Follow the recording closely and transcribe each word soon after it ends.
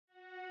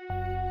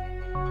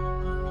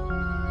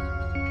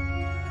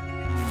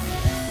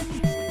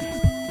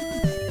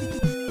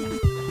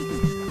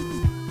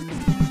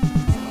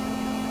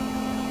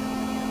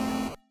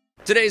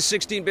Today's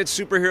 16-bit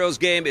superheroes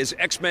game is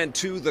X-Men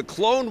 2: The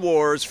Clone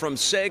Wars from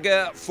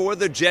Sega for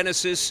the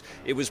Genesis.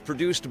 It was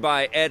produced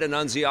by Ed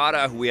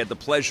Annunziata, who we had the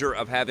pleasure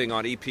of having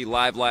on EP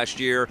Live last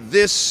year.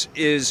 This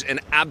is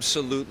an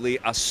absolutely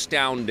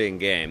astounding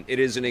game. It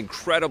is an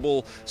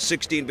incredible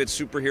 16-bit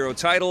superhero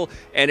title,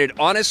 and it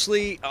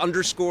honestly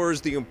underscores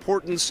the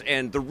importance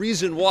and the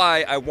reason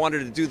why I wanted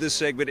to do this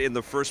segment in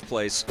the first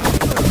place.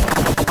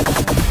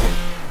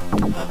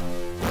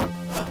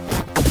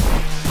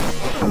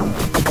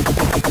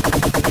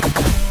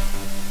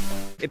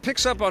 It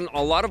picks up on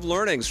a lot of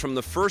learnings from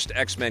the first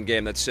X-Men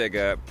game that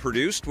Sega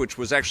produced, which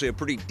was actually a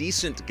pretty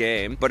decent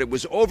game, but it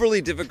was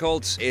overly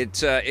difficult.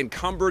 It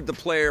encumbered the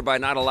player by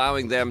not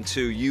allowing them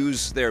to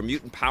use their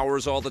mutant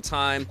powers all the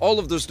time. All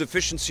of those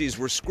deficiencies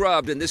were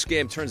scrubbed, and this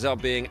game turns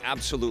out being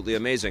absolutely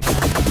amazing.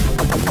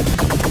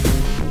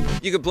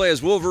 You can play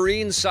as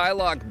Wolverine,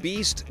 Psylocke,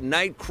 Beast,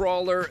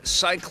 Nightcrawler,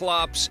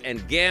 Cyclops,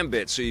 and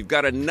Gambit. So you've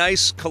got a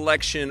nice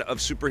collection of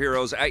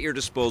superheroes at your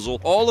disposal.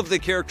 All of the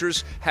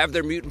characters have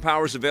their mutant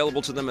powers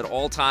available to them at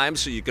all times,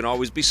 so you can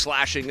always be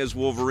slashing as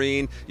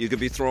Wolverine. You could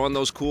be throwing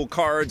those cool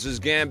cards as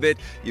Gambit.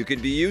 You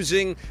could be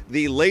using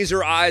the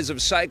laser eyes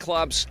of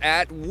Cyclops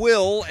at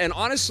will. And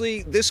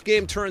honestly, this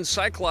game turns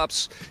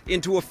Cyclops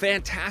into a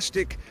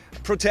fantastic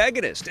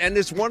protagonist, and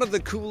it's one of the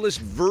coolest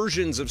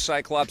versions of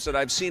Cyclops that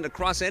I've seen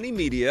across any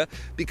media,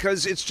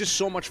 because it's just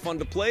so much fun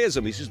to play as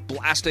him. He's just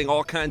blasting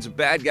all kinds of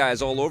bad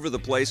guys all over the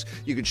place.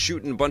 You can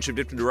shoot in a bunch of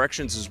different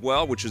directions as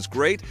well, which is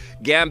great.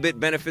 Gambit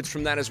benefits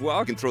from that as well.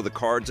 You can throw the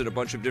cards in a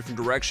bunch of different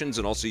directions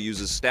and also use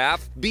his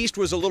staff. Beast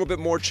was a little bit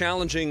more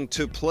challenging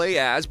to play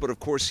as, but of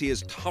course he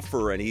is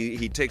tougher, and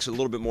he takes a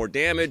little bit more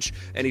damage,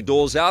 and he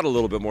doles out a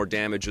little bit more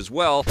damage as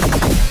well.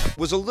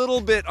 Was a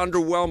little bit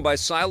underwhelmed by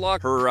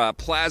Psylocke. Her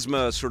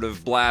plasma sort of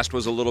blast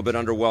was a little bit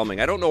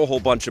underwhelming. I don't know a whole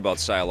bunch about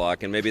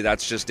Psylocke, and maybe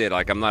that's just it.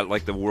 Like, I'm not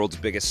like the world's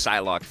biggest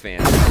Psylocke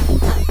fan.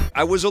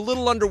 I was a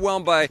little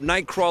underwhelmed by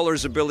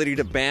Nightcrawler's ability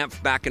to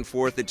bamf back and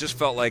forth. It just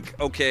felt like,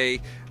 okay,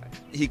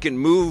 he can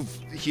move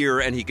here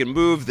and he can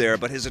move there,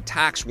 but his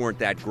attacks weren't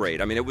that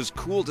great. I mean, it was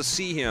cool to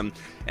see him,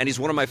 and he's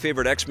one of my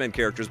favorite X-Men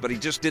characters, but he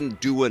just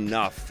didn't do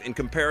enough in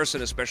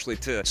comparison, especially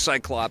to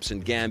Cyclops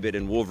and Gambit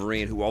and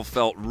Wolverine, who all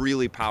felt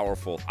really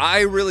powerful.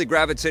 I really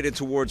gravitated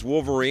towards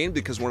Wolverine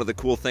because one of the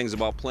cool things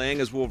about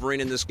playing as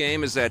Wolverine in this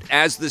game is that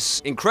as this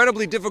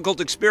incredibly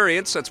difficult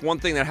experience, that's one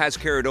thing that has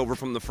carried over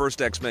from the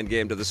first X-Men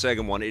game to the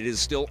second one, it is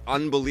still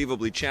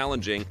unbelievably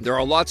challenging. There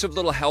are lots of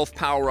little health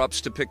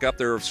power-ups to pick up.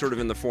 They're sort of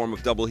in the form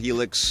of double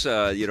helix,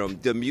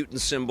 the mutant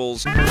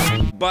symbols,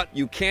 but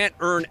you can't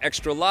earn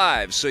extra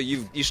lives. So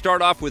you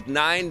start off with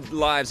 9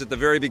 lives at the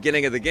very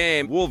beginning of the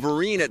game.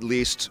 Wolverine, at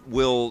least,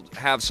 will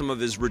have some of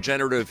his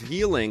regenerative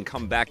healing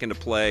come back into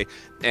play,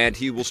 and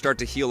he will start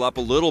to heal up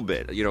a little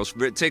bit. You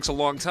know, it takes a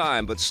long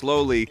time, but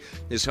slowly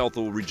his health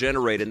will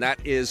regenerate, and that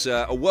is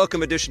a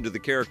welcome addition to the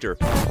character.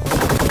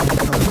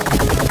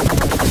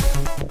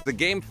 The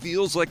game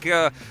feels like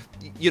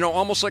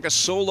almost like a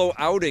solo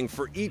outing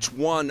for each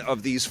one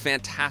of these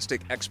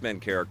fantastic X-Men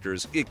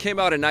characters. It came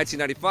out in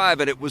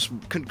 1995, and it was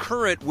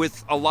concurrent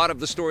with a lot of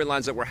the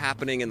storylines that were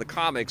happening in the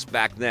comics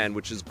back then,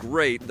 which is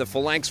great. The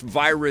Phalanx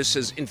virus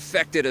has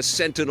infected a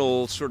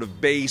Sentinel sort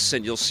of base,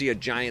 and you'll see a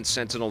giant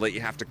Sentinel that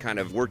you have to kind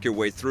of work your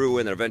way through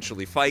and then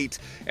eventually fight,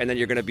 and then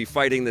you're going to be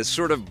fighting this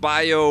sort of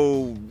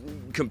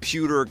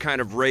computer kind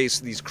of race,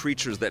 these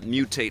creatures that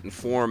mutate and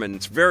form, and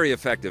it's very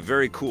effective,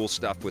 very cool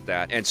stuff with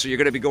that. And so you're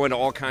going to be going to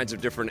all kinds of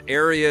different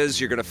areas.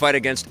 You're going to fight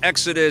against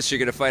Exodus, you're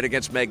going to fight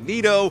against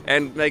Magneto,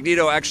 and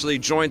Magneto actually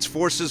joins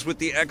forces with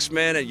the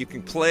X-Men, and you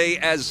can play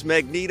as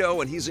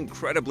Magneto, and he's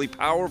incredibly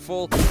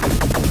powerful.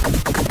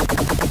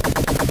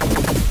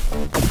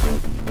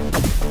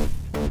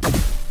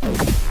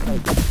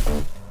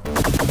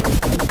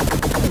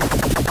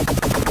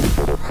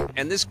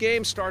 And this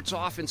game starts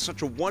off in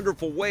such a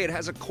wonderful way. It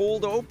has a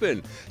cold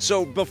open.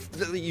 So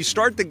you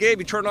start the game,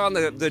 you turn on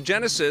the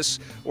Genesis,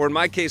 or in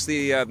my case,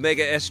 the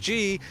Mega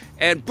SG,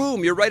 and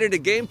boom, you're right into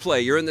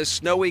gameplay. You're in this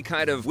snowy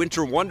kind of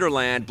winter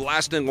wonderland,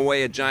 blasting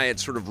away at giant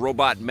sort of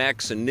robot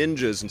mechs and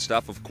ninjas and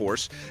stuff, of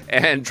course,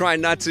 and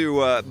trying not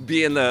to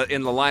be in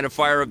the line of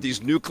fire of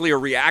these nuclear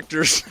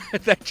reactors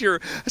that you're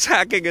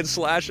hacking and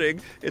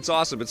slashing. It's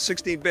awesome. It's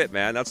 16-bit,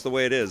 man. That's the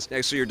way it is.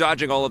 So you're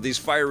dodging all of these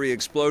fiery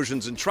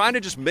explosions and trying to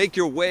just make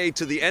your way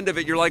to the end of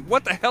it. You're like,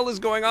 what the hell is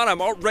going on?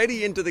 I'm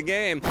already into the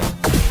game.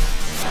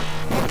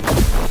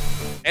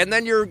 And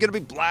then you're going to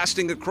be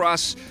blasting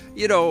across,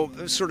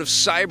 sort of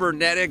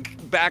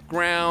cybernetic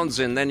backgrounds,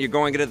 and then you're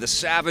going into the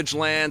Savage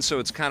Land, so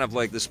it's kind of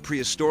like this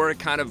prehistoric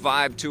kind of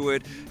vibe to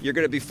it. You're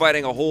going to be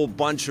fighting a whole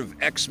bunch of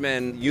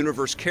X-Men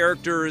universe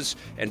characters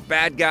and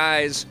bad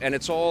guys, and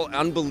it's all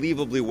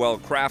unbelievably well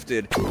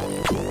crafted.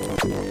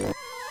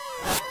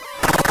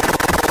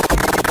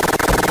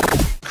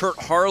 Kurt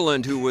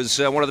Harland, who was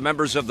one of the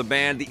members of the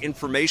band The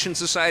Information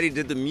Society,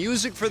 did the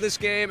music for this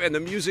game, and the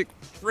music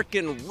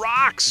frickin'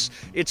 rocks!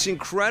 It's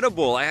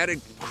incredible. I had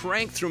to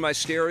crank through my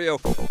stereo.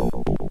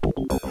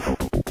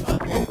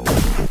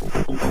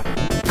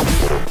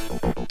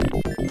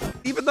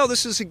 though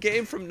this is a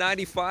game from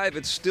 '95,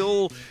 it's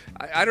still,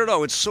 I don't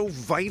know, it's so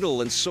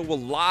vital and so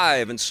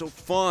alive and so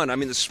fun. I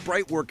mean, the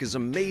sprite work is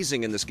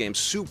amazing in this game.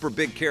 Super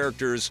big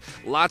characters,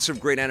 lots of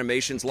great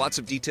animations, lots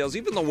of details.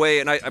 Even the way,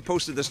 and I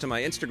posted this to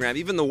my Instagram,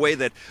 even the way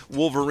that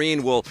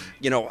Wolverine will,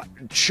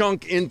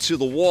 chunk into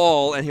the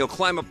wall, and he'll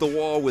climb up the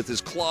wall with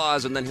his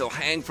claws, and then he'll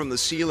hang from the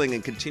ceiling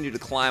and continue to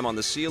climb on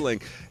the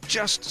ceiling.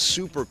 Just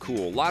super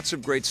cool. Lots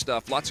of great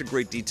stuff, lots of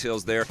great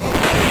details there.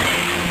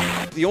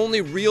 The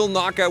only real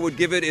knock I would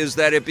give it is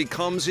that it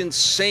becomes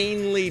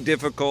insanely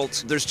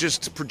difficult. There's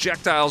just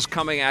projectiles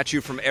coming at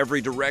you from every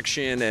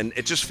direction, and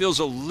it just feels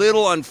a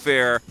little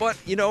unfair. But,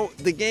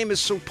 the game is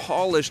so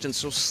polished and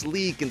so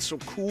sleek and so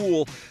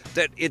cool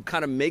that it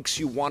kind of makes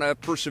you want to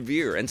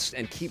persevere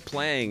and keep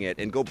playing it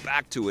and go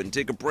back to it and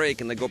take a break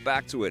and then go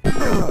back to it.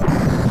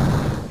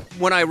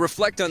 When I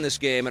reflect on this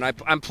game, and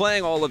I'm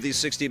playing all of these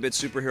 16-bit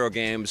superhero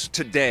games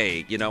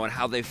today, and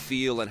how they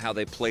feel and how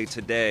they play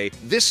today,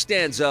 this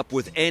stands up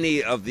with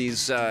any of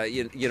these,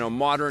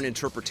 modern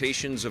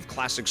interpretations of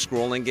classic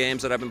scrolling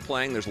games that I've been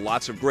playing. There's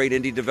lots of great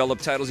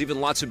indie-developed titles, even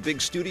lots of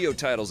big studio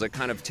titles that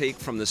kind of take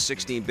from the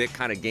 16-bit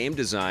kind of game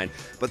design.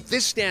 But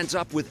this stands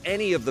up with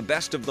any of the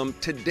best of them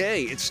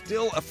today. It's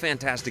still a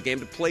fantastic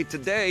game to play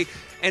today,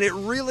 and it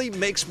really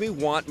makes me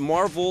want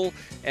Marvel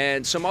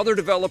and some other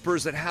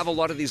developers that have a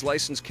lot of these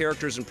licensed characters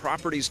and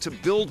properties to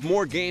build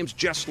more games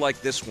just like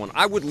this one.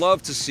 I would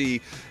love to see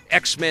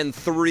X-Men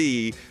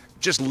 3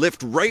 just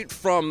lift right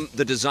from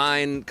the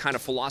design kind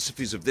of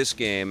philosophies of this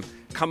game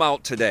come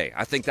out today.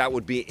 I think that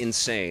would be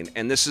insane.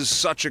 And this is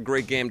such a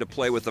great game to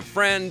play with a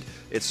friend.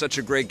 It's such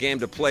a great game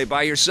to play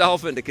by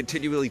yourself and to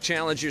continually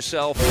challenge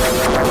yourself.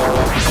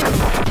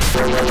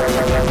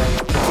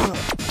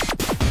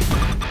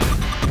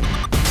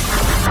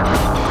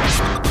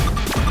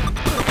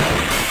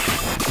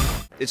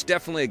 It's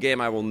definitely a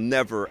game I will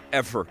never,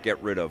 ever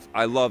get rid of.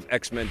 I love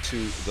X-Men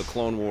 2, The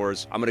Clone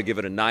Wars. I'm going to give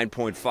it a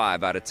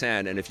 9.5 out of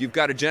 10. And if you've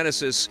got a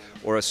Genesis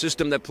or a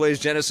system that plays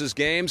Genesis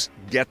games,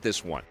 get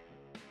this one.